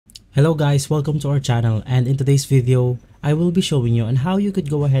Hello guys, welcome to our channel, and in today's video, I will be showing you on how you could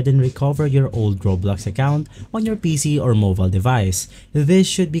go ahead and recover your old Roblox account on your PC or mobile device. This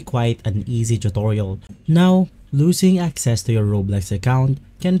should be quite an easy tutorial. Now, losing access to your Roblox account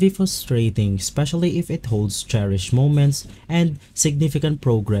can be frustrating, especially if it holds cherished moments and significant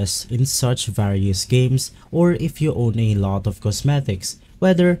progress in such various games, or if you own a lot of cosmetics.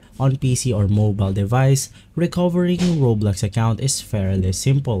 Whether on PC or mobile device, recovering a Roblox account is fairly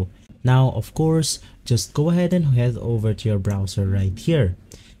simple. Now, of course, just go ahead and head over to your browser right here.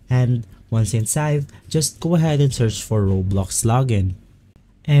 And once inside, just go ahead and search for Roblox login.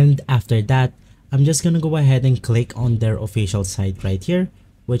 And after that, I'm just gonna go ahead and click on their official site right here,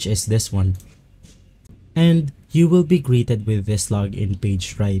 which is this one. And you will be greeted with this login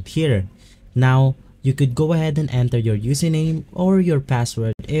page right here. Now, you could go ahead and enter your username or your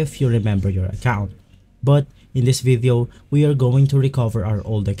password if you remember your account. But in this video, we are going to recover our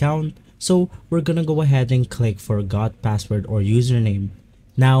old account, so we're gonna go ahead and click forgot password or username.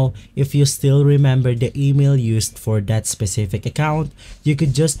 Now, if you still remember the email used for that specific account, you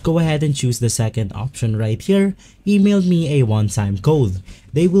could just go ahead and choose the second option right here, email me a one-time code.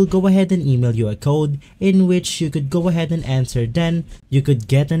 They will go ahead and email you a code in which you could go ahead and enter, then you could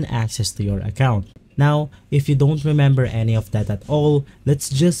get an access to your account. Now, if you don't remember any of that at all, let's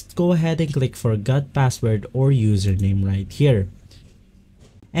just go ahead and click forgot password or username right here.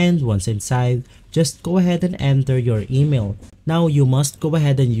 And once inside, just go ahead and enter your email. Now, you must go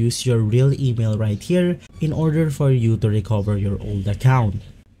ahead and use your real email right here in order for you to recover your old account.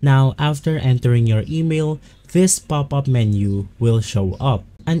 Now, after entering your email, this pop-up menu will show up.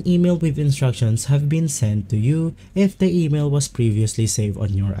 An email with instructions have been sent to you if the email was previously saved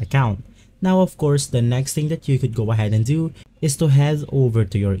on your account. Now, of course, the next thing that you could go ahead and do is to head over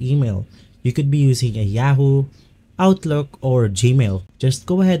to your email. You could be using a Yahoo, Outlook, or Gmail. Just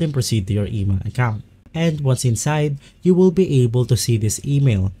go ahead and proceed to your email account. And once inside, you will be able to see this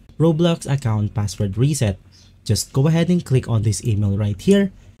email, Roblox account password reset. Just go ahead and click on this email right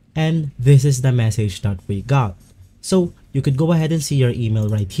here, and this is the message that we got. So you could go ahead and see your email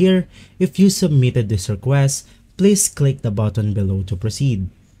right here. If you submitted this request, please click the button below to proceed.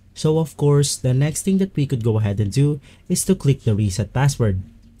 So of course, the next thing that we could go ahead and do is to click the reset password.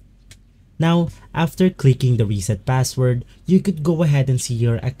 Now, after clicking the reset password, you could go ahead and see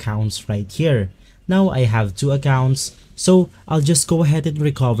your accounts right here. Now, I have two accounts, so I'll just go ahead and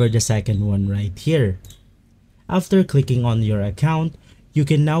recover the second one right here. After clicking on your account, you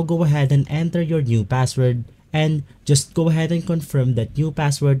can now go ahead and enter your new password and just go ahead and confirm that new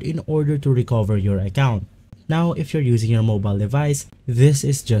password in order to recover your account. Now, if you're using your mobile device, this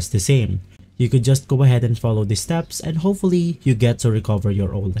is just the same. You could just go ahead and follow the steps and hopefully you get to recover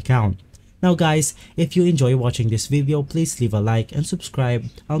your old account. Now guys, if you enjoy watching this video, please leave a like and subscribe.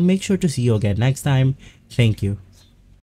 I'll make sure to see you again next time. Thank you.